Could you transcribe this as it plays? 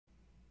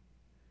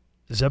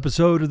This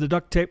episode of the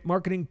Duct Tape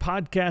Marketing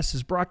Podcast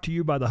is brought to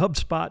you by the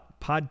HubSpot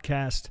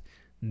Podcast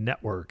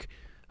Network.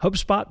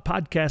 HubSpot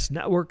Podcast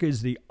Network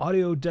is the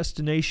audio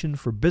destination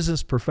for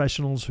business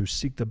professionals who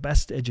seek the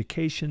best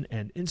education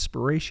and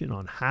inspiration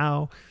on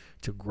how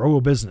to grow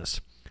a business.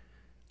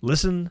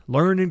 Listen,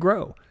 learn, and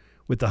grow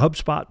with the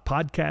HubSpot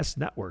Podcast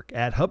Network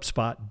at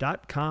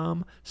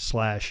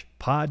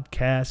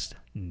HubSpot.com/podcast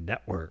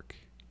network.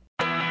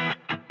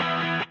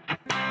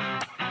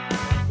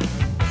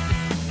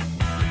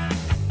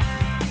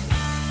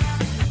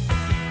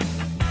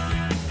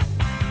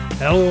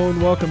 Hello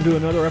and welcome to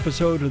another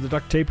episode of the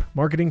Duct Tape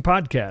Marketing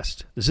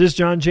Podcast. This is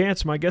John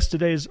Jantsch. My guest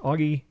today is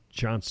Augie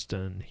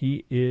Johnston.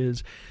 He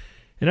is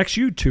an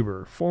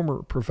ex-YouTuber,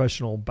 former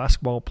professional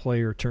basketball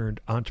player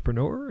turned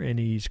entrepreneur, and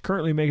he's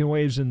currently making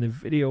waves in the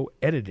video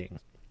editing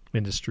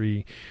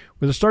industry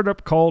with a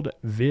startup called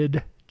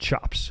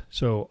VidChops.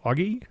 So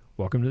Augie,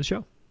 welcome to the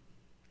show.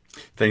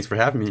 Thanks for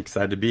having me.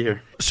 Excited to be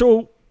here.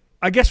 So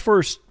I guess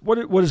first, what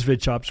is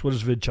VidChops? What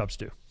does VidChops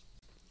do?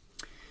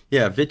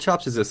 Yeah,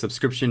 VidChops is a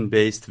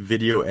subscription-based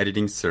video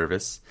editing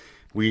service.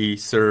 We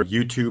serve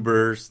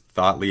YouTubers,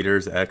 thought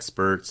leaders,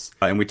 experts,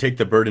 and we take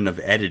the burden of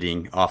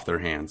editing off their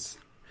hands.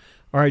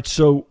 All right,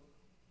 so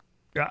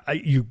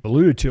you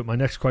alluded to it. My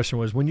next question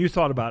was, when you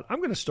thought about, I'm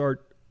going to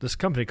start this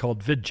company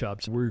called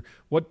VidChops,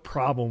 what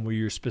problem were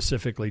you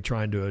specifically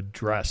trying to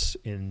address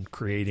in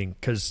creating?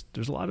 Because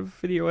there's a lot of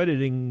video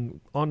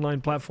editing,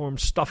 online platform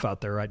stuff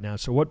out there right now.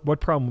 So what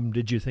problem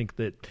did you think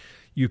that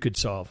you could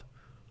solve?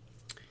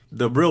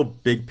 The real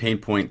big pain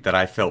point that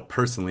I felt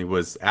personally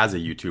was as a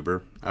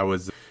YouTuber. I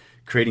was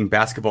creating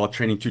basketball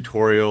training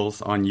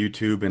tutorials on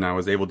YouTube, and I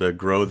was able to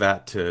grow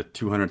that to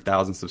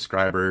 200,000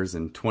 subscribers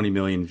and 20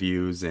 million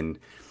views. And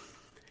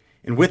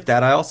with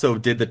that, I also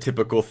did the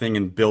typical thing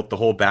and built the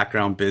whole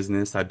background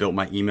business. I built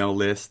my email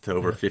list to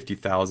over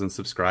 50,000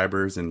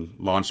 subscribers and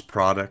launched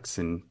products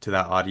and to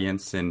that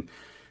audience. And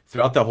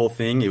throughout the whole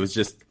thing, it was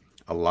just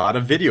a lot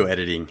of video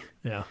editing.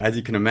 Yeah. As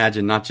you can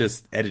imagine, not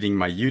just editing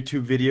my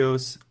YouTube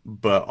videos,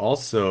 but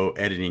also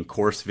editing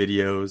course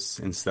videos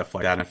and stuff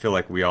like that. And I feel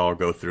like we all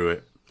go through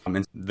it.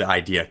 And the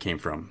idea came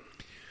from.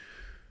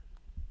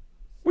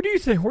 What do you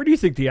think? Where do you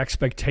think the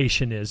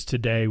expectation is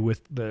today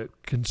with the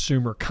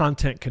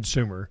content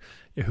consumer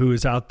who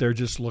is out there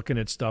just looking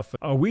at stuff?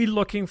 Are we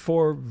looking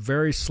for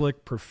very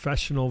slick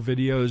professional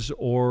videos,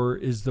 or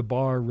is the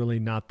bar really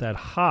not that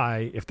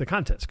high if the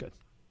content's good?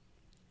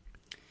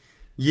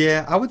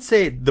 Yeah, I would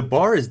say the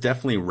bar is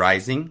definitely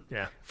rising.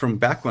 Yeah. From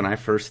back when I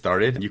first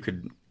started, you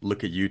could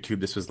look at YouTube.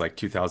 This was like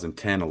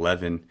 2010,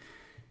 11.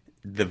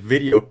 The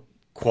video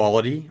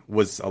quality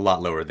was a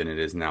lot lower than it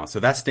is now. So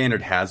that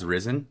standard has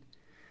risen.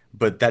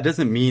 But that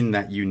doesn't mean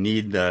that you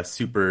need the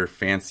super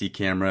fancy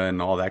camera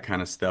and all that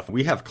kind of stuff.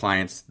 We have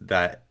clients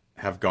that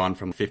have gone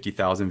from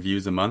 50,000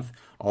 views a month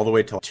all the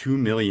way to 2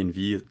 million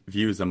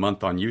views a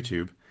month on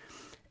YouTube.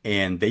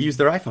 And they use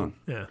their iPhone.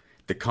 Yeah.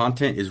 The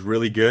content is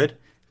really good.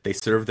 They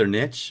serve their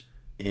niche,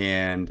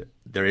 and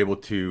they're able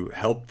to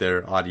help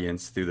their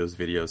audience through those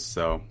videos.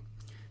 So,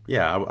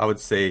 yeah, I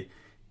would say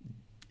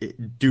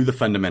do the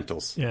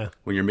fundamentals. Yeah.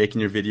 When you're making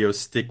your videos,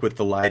 stick with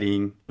the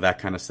lighting, that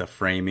kind of stuff,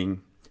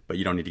 framing, but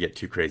you don't need to get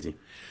too crazy.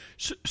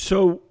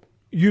 So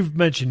you've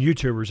mentioned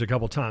YouTubers a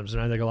couple of times,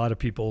 and I think a lot of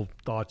people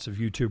thoughts of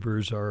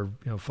YouTubers are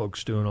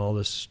folks doing all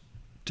this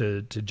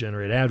to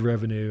generate ad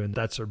revenue, and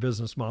that's their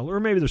business model. Or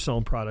maybe they're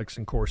selling products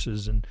and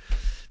courses and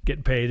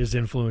getting paid as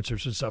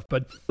influencers and stuff.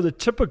 But the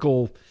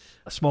typical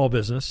small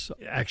business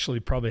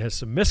actually probably has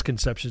some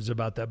misconceptions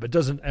about that, but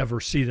doesn't ever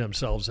see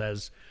themselves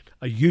as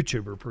a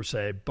YouTuber per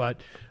se. But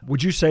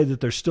would you say that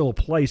there's still a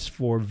place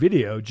for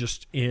video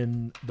just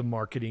in the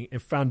marketing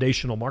and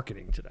foundational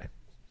marketing today?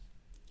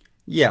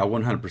 Yeah,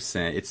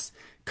 100%. It's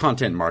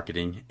content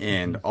marketing,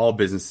 and all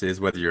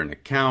businesses, whether you're an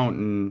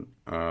accountant,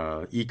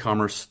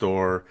 e-commerce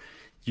store,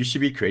 you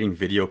should be creating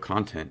video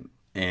content.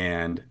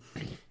 And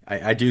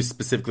I do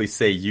specifically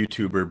say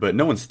YouTuber, but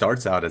no one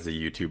starts out as a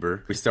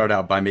YouTuber. We start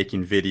out by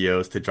making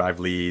videos to drive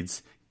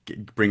leads,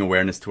 bring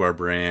awareness to our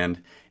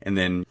brand. And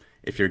then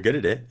if you're good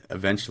at it,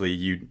 eventually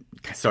you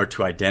start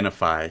to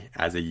identify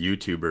as a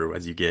YouTuber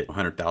as you get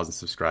 100,000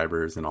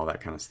 subscribers and all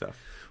that kind of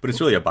stuff. But it's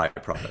really a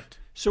byproduct.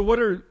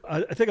 So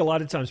I think a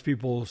lot of times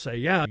people say,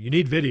 yeah, you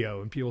need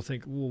video. And people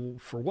think, well,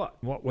 for what?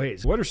 In what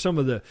ways? What are some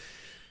of the,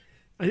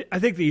 I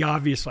think the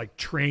obvious like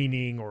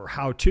training or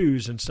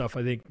how-tos and stuff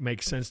I think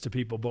makes sense to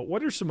people. But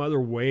what are some other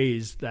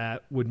ways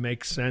that would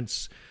make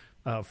sense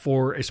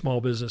for a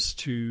small business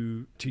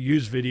to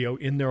use video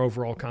in their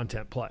overall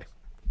content play?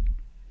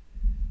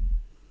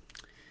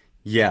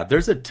 Yeah,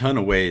 there's a ton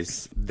of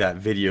ways that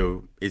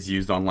video is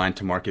used online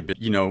to market. But,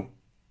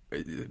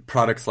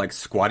 products like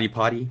Squatty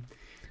Potty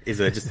is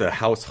just a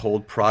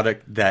household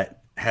product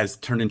that has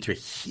turned into a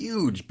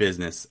huge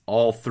business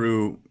all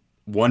through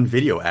one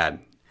video ad.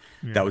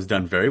 That was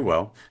done very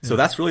well. So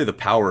that's really the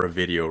power of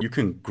video. You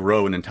can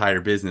grow an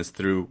entire business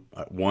through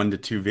 1 to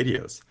 2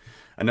 videos.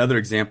 Another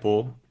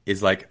example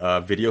is like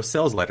video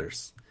sales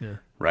letters,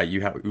 right?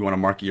 You want to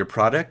market your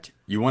product.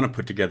 You want to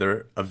put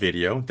together a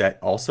video that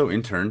also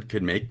in turn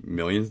could make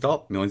millions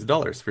of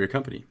dollars for your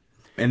company.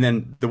 And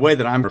then the way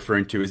that I'm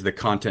referring to is the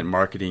content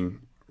marketing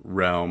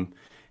realm.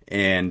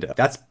 And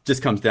that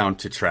just comes down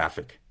to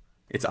traffic.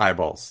 It's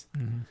eyeballs.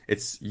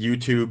 It's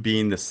YouTube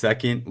being the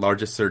second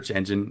largest search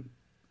engine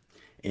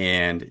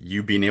and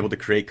you being able to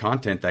create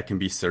content that can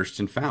be searched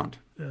and found.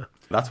 Yeah.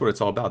 That's what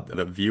it's all about.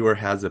 The viewer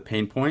has a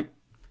pain point.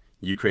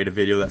 You create a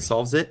video that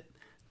solves it,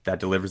 that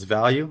delivers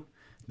value.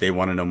 They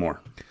want to know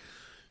more.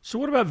 So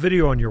what about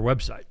video on your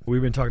website?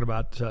 We've been talking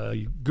about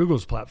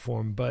Google's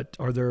platform, but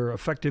are there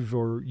effective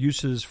or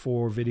uses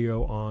for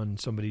video on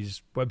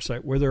somebody's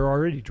website where they're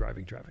already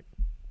driving traffic?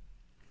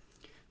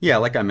 Yeah,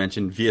 like I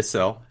mentioned,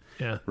 VSL.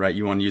 Yeah. Right.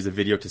 You want to use a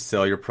video to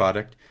sell your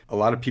product. A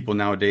lot of people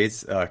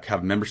nowadays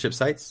have membership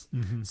sites.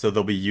 So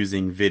they'll be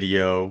using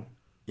video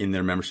in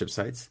their membership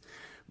sites.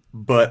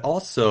 But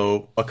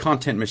also a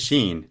content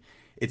machine.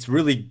 It's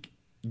really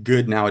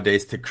good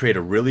nowadays to create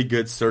a really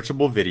good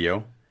searchable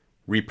video,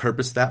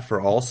 repurpose that for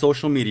all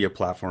social media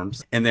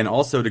platforms, and then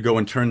also to go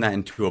and turn that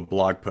into a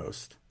blog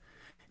post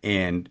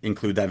and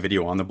include that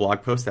video on the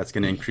blog post. That's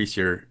going to increase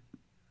your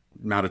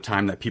amount of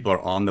time that people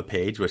are on the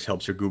page, which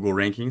helps your Google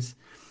rankings.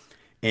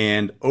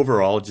 And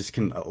overall, it just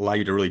can allow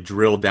you to really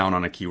drill down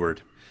on a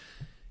keyword.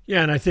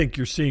 Yeah, and I think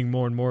you're seeing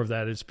more and more of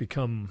that. It's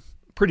become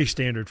pretty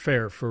standard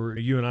fare for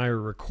you and I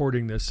are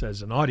recording this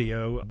as an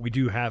audio.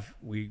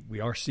 We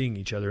are seeing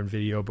each other in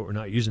video, but we're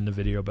not using the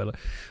video. But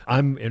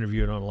I'm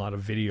interviewing on a lot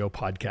of video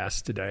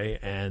podcasts today,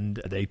 and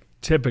they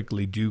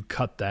typically do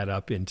cut that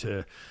up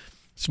into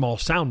small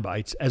sound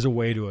bites as a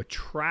way to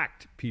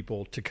attract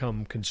people to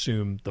come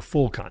consume the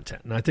full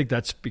content. And I think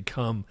that's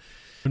become...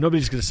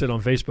 Nobody's going to sit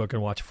on Facebook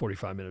and watch a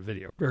 45-minute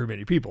video. Very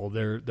many people,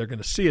 they're going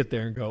to see it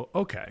there and go,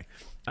 okay,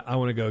 I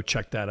want to go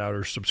check that out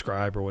or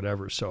subscribe or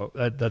whatever. So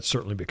that's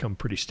certainly become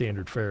pretty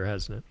standard fare,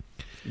 hasn't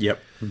it?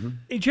 Yep. Mm-hmm.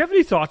 Hey, do you have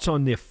any thoughts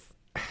on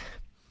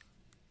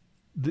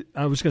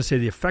I was going to say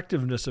the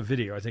effectiveness of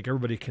video? I think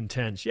everybody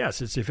contends,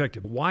 yes, it's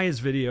effective. Why is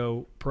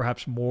video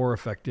perhaps more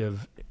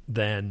effective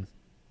than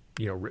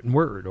written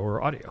word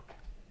or audio?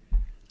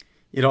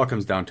 It all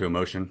comes down to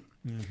emotion.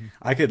 Mm-hmm.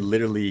 I could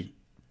literally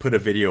put a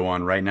video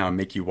on right now and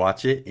make you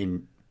watch it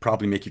and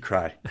probably make you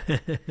cry.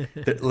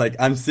 Like,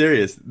 I'm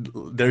serious.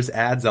 There's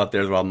ads out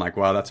there where I'm like,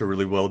 wow, that's a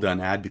really well done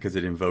ad because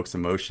it invokes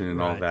emotion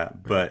and all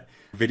that. But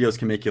videos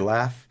can make you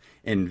laugh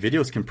and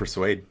videos can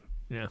persuade.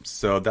 Yeah.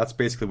 So that's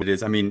basically what it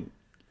is. I mean,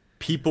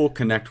 people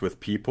connect with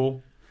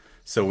people.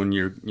 So when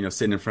you're,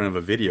 sitting in front of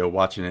a video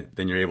watching it,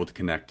 then you're able to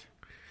connect.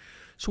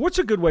 So what's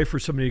a good way for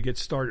somebody to get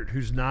started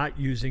who's not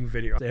using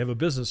video? They have a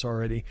business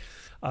already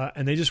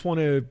and they just want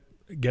to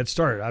get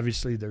started.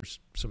 Obviously, there's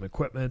some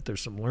equipment,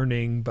 there's some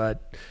learning,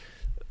 but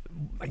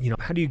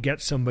how do you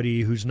get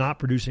somebody who's not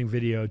producing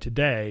video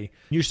today?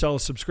 You sell a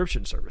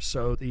subscription service.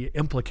 So the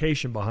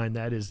implication behind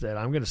that is that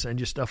I'm going to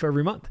send you stuff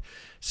every month.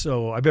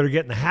 So I better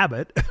get in the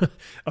habit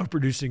of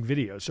producing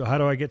video. So how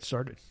do I get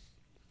started?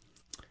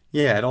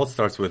 Yeah, it all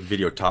starts with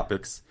video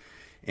topics.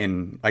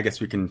 And I guess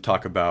we can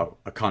talk about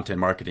a content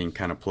marketing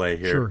kind of play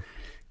here, sure.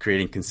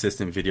 Creating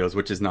consistent videos,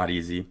 which is not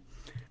easy.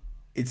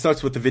 It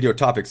starts with the video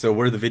topics. So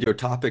where do the video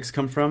topics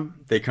come from?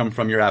 They come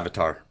from your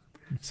avatar.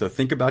 So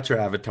think about your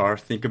avatar.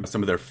 Think about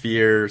some of their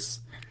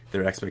fears,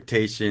 their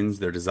expectations,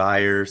 their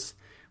desires.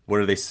 What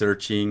are they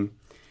searching?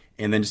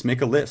 And then just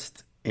make a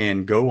list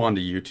and go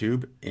onto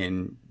YouTube.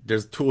 And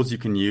there's tools you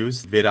can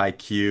use.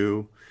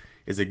 vidIQ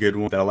is a good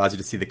one that allows you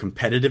to see the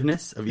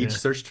competitiveness of each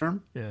search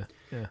term. Yeah.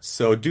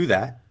 So do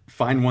that.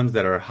 Find ones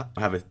that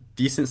have a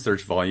decent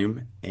search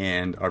volume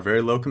and are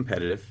very low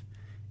competitive.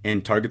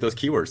 And target those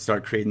keywords.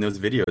 Start creating those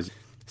videos.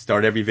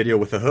 Start every video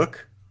with a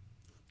hook.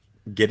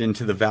 Get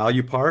into the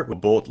value part, a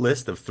bullet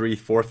list of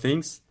 3-4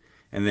 things,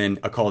 and then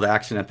a call to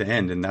action at the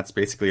end. And that's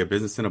basically a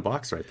business in a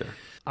box right there.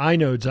 I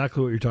know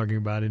exactly what you're talking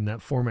about in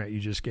that format you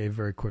just gave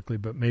very quickly,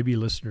 but maybe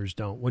listeners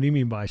don't. What do you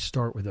mean by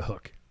start with a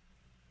hook?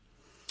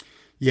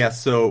 Yeah,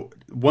 so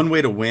one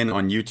way to win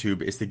on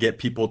YouTube is to get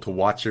people to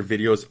watch your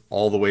videos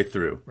all the way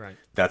through. Right.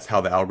 That's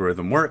how the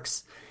algorithm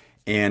works.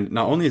 And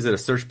not only is it a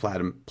search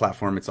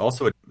platform, it's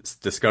also a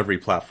discovery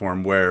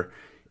platform where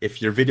if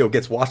your video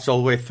gets watched all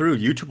the way through,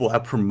 YouTube will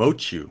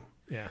promote you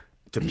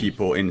to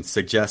people and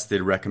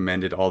suggested,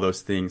 recommended, all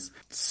those things.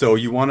 So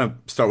you want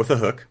to start with a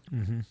hook,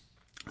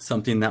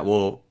 something that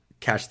will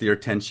catch their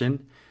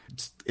attention.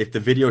 If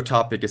the video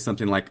topic is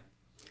something like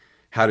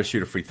how to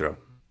shoot a free throw,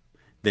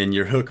 then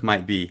your hook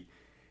might be,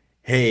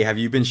 hey, have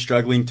you been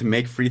struggling to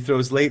make free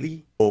throws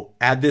lately? Well,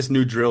 add this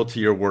new drill to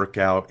your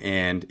workout,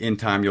 and in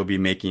time you'll be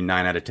making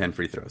 9 out of 10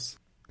 free throws.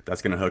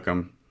 That's going to hook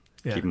them,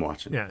 keep them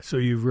watching. Yeah, so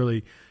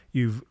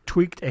you've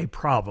tweaked a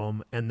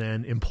problem and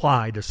then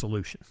implied a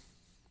solution.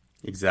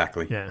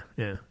 Exactly.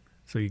 Yeah.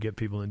 So you get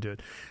people into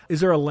it.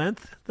 Is there a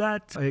length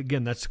that,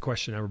 again, that's the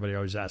question everybody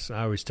always asks.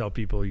 I always tell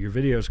people your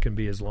videos can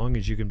be as long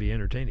as you can be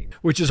entertaining,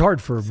 which is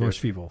hard for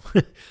most people.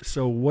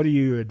 So what do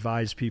you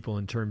advise people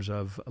in terms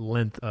of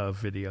length of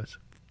videos?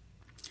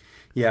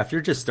 Yeah, if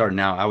you're just starting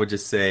out, I would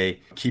just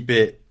say keep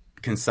it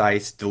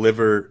concise,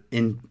 deliver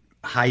in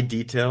high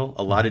detail,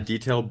 a lot of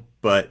detail,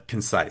 but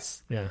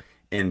concise. Yeah.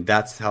 And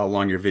that's how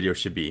long your video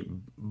should be.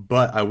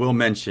 But I will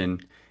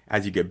mention,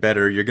 as you get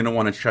better, you're going to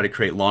want to try to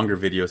create longer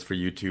videos for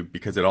YouTube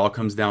because it all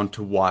comes down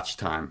to watch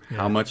time. Yeah.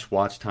 How much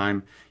watch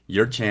time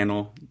your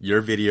channel,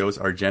 your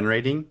videos are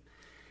generating,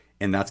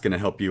 and that's going to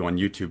help you on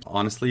YouTube.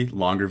 Honestly,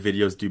 longer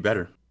videos do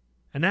better.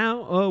 And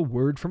now a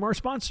word from our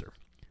sponsor.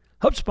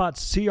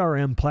 HubSpot's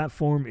CRM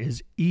platform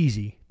is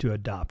easy to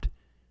adopt.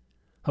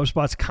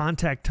 HubSpot's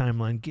contact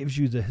timeline gives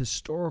you the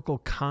historical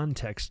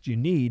context you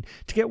need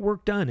to get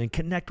work done and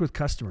connect with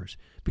customers.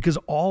 Because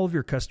all of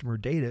your customer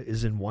data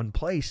is in one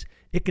place,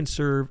 it can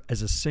serve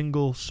as a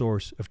single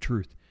source of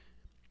truth.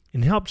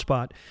 In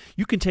HubSpot,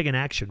 you can take an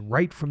action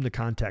right from the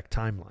contact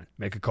timeline.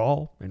 Make a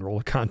call, enroll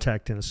a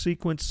contact in a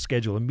sequence,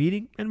 schedule a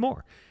meeting, and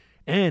more.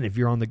 And if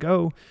you're on the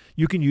go,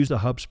 you can use the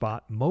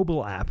HubSpot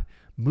mobile app,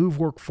 move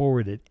work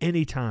forward at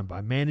any time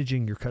by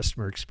managing your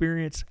customer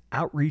experience,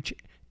 outreach,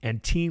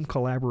 and team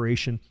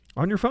collaboration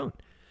on your phone.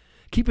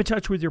 Keep in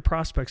touch with your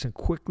prospects and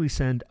quickly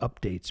send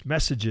updates,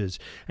 messages,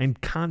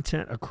 and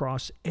content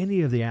across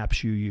any of the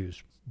apps you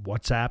use,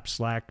 WhatsApp,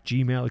 Slack,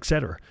 Gmail,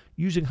 etc.,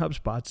 using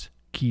HubSpot's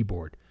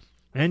keyboard.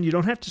 And you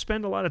don't have to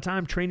spend a lot of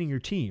time training your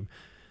team.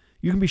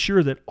 You can be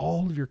sure that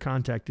all of your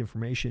contact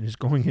information is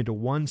going into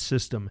one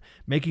system,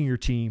 making your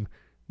team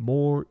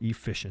more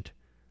efficient.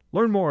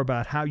 Learn more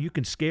about how you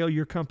can scale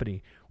your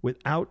company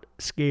without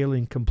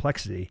scaling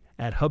complexity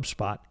at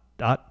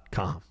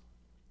HubSpot.com.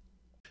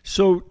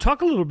 So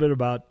talk a little bit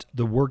about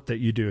the work that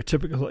you do.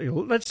 Typically,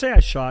 let's say I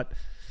shot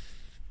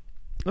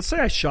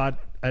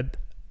at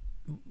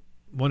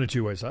one of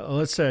two ways.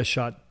 Let's say I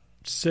shot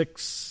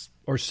 6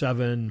 or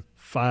 7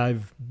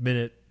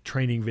 5-minute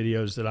training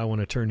videos that I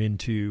want to turn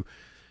into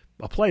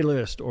a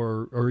playlist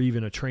or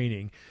even a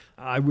training.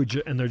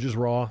 And they're just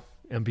raw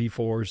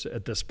MP4s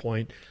at this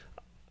point.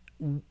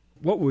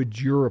 What would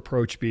your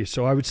approach be?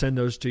 So I would send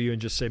those to you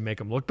and just say, make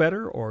them look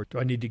better? Or do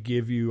I need to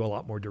give you a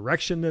lot more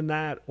direction than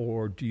that?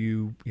 Or do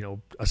you,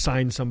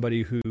 assign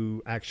somebody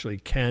who actually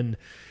can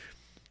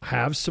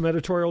have some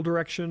editorial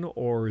direction?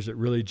 Or is it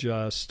really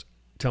just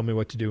tell me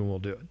what to do and we'll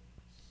do it?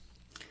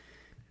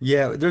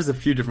 Yeah, there's a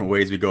few different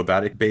ways we go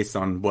about it based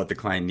on what the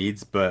client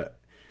needs. But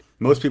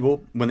most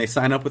people, when they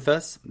sign up with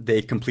us,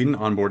 they complete an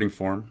onboarding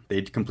form.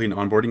 They complete an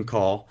onboarding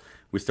call.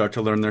 We start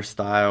to learn their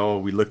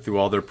style. We look through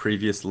all their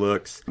previous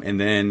looks, and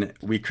then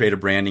we create a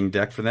branding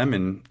deck for them,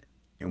 and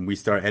we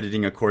start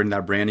editing according to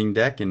that branding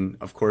deck. And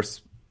of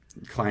course,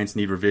 clients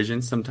need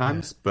revisions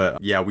sometimes, but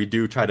yeah, we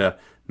do try to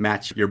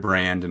match your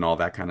brand and all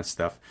that kind of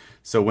stuff.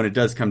 So when it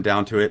does come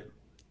down to it,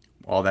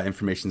 all that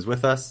information is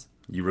with us.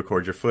 You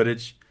record your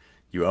footage,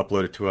 you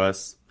upload it to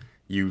us,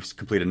 you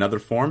complete another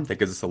form that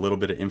gives us a little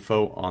bit of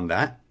info on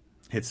that,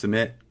 hit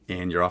submit,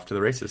 and you're off to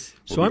the races.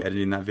 We'll be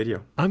editing that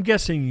video. I'm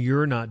guessing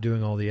you're not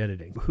doing all the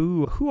editing.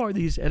 Who are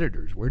these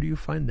editors? Where do you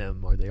find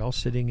them? Are they all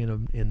sitting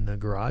in the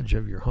garage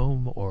of your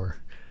home,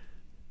 or?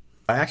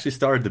 I actually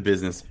started the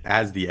business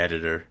as the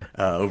editor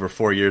over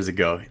 4 years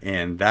ago,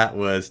 and that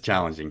was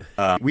challenging.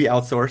 We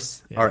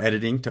outsource our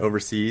editing to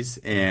overseas,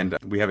 and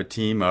we have a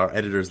team. Our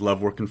editors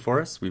love working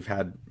for us. We've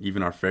had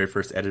even our very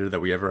first editor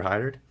that we ever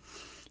hired.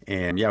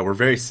 And yeah, we're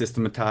very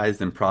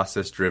systematized and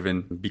process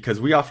driven because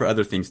we offer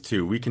other things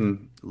too. We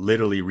can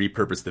literally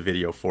repurpose the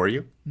video for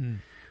you.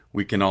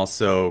 We can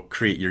also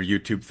create your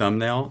YouTube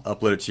thumbnail,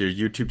 upload it to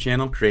your YouTube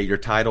channel, create your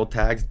title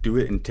tags, do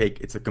it, and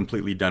it's a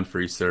completely done for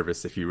you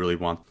service if you really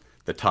want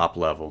the top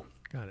level.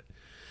 Got it.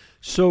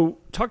 So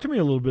talk to me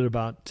a little bit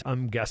about,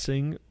 I'm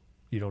guessing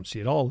you don't see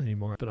it all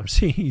anymore, but I'm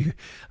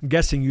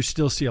guessing you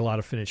still see a lot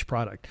of finished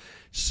product.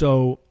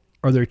 So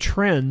are there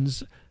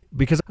trends?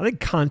 Because I think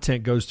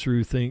content goes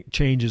through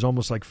changes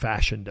almost like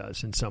fashion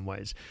does in some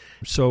ways.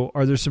 So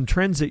are there some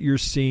trends that you're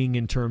seeing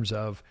in terms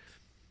of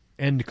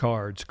end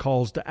cards,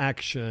 calls to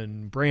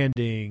action,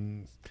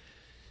 branding,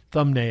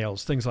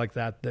 thumbnails, things like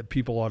that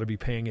people ought to be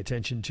paying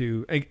attention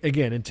to,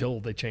 again, until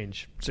they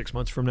change 6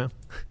 months from now?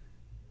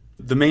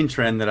 The main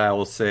trend that I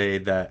will say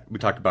that we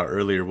talked about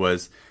earlier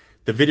was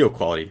the video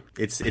quality.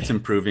 It's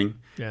improving.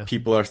 Yeah.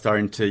 People are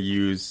starting to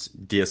use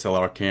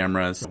DSLR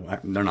cameras.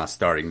 They're not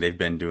starting. They've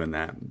been doing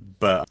that.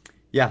 But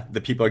yeah,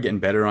 the people are getting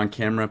better on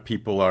camera.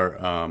 People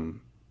are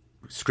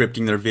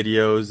scripting their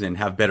videos and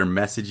have better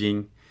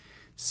messaging.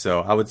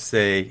 So I would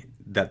say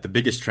that the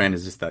biggest trend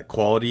is just that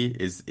quality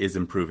is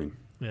improving.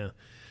 Yeah.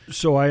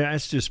 So I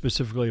asked you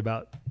specifically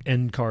about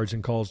end cards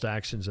and calls to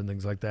actions and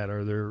things like that.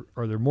 Are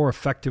there more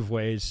effective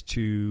ways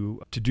to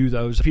do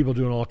those? People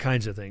doing all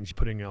kinds of things,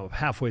 putting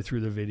halfway through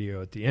the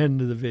video, at the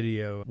end of the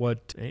video.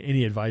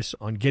 Any advice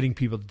on getting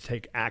people to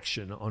take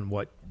action on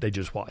what they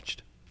just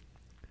watched?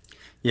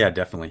 Yeah,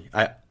 definitely.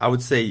 I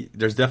would say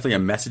there's definitely a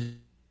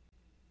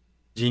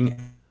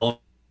messaging. So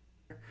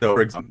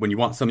for example, when you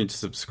want somebody to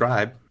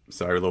subscribe,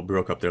 sorry,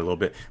 broke up there a little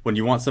bit. When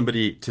you want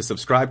somebody to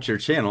subscribe to your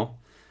channel,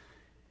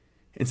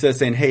 instead of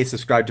saying, hey,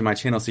 subscribe to my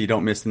channel so you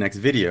don't miss the next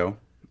video,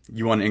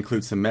 you want to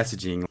include some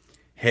messaging.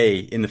 Hey,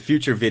 in the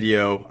future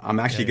video, I'm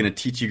actually going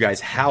to teach you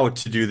guys how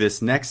to do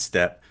this next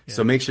step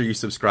So make sure you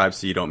subscribe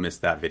so you don't miss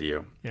that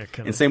video. Yeah,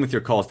 and same with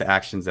your calls to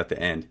actions at the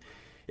end.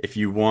 If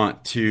you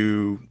want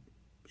to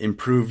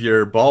improve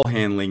your ball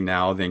handling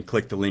now, then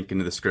click the link in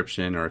the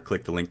description or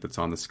click the link that's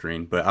on the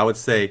screen. But I would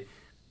say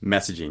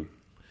messaging.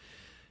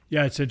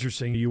 Yeah, it's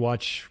interesting. You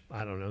watch,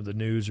 I don't know, the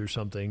news or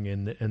something,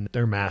 and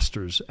they're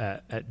masters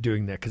at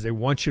doing that because they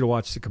want you to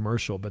watch the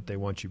commercial, but they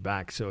want you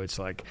back. So it's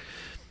like,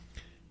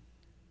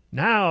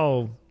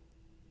 now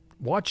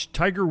watch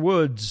Tiger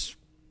Woods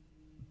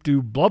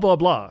do blah, blah,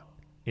 blah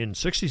in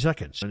 60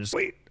 seconds. And it's,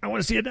 wait, I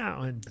want to see it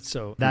now. And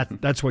so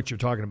that's what you're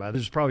talking about.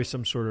 There's probably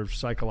some sort of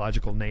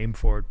psychological name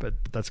for it, but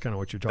that's kind of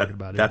what you're talking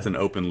about. That's an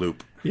open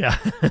loop. Yeah.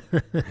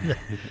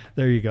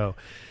 There you go.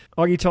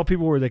 Augie, tell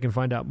people where they can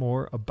find out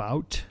more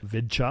about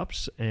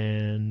VidChops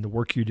and the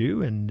work you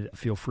do, and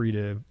feel free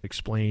to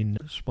explain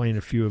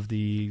a few of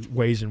the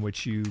ways in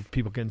which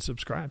people can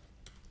subscribe.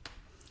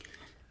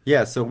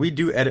 Yeah, so we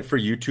do edit for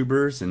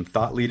YouTubers and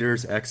thought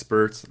leaders,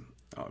 experts,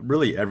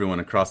 really everyone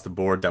across the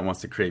board that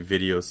wants to create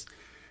videos.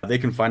 They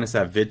can find us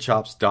at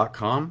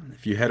vidchops.com.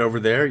 If you head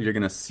over there, you're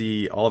going to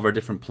see all of our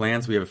different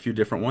plans. We have a few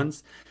different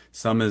ones.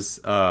 Some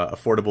is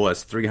affordable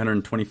as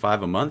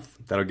 $325 a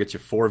month. That'll get you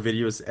 4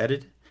 videos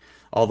edited,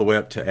 all the way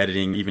up to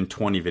editing even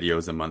 20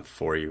 videos a month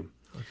for you.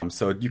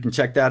 So you can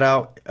check that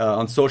out.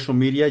 On social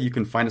media, you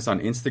can find us on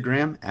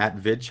Instagram at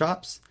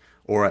VidChops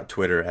or at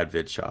Twitter at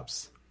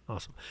VidChops.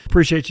 Awesome.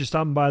 Appreciate you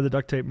stopping by the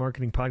Duct Tape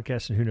Marketing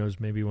Podcast, and who knows,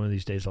 maybe one of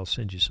these days I'll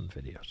send you some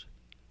videos.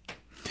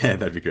 Yeah,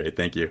 that'd be great.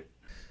 Thank you.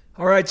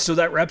 All right, so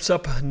that wraps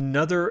up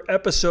another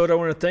episode. I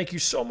want to thank you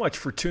so much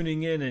for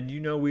tuning in, and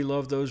we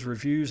love those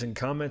reviews and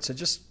comments, and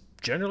just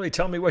generally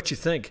tell me what you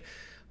think.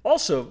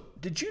 Also,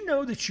 did you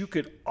know that you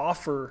could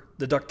offer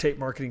the Duct Tape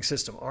Marketing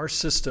System, our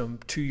system,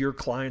 to your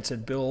clients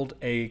and build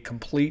a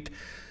complete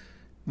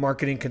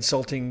marketing,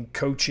 consulting,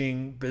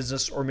 coaching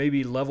business, or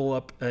maybe level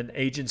up an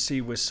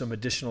agency with some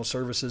additional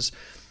services?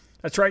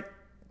 That's right.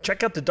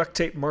 Check out the Duct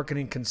Tape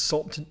Marketing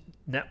Consultant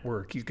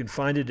Network. You can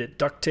find it at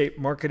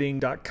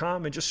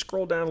ducttapemarketing.com, and just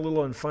scroll down a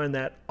little and find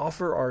that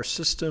Offer Our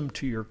System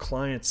to Your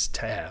Clients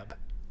tab.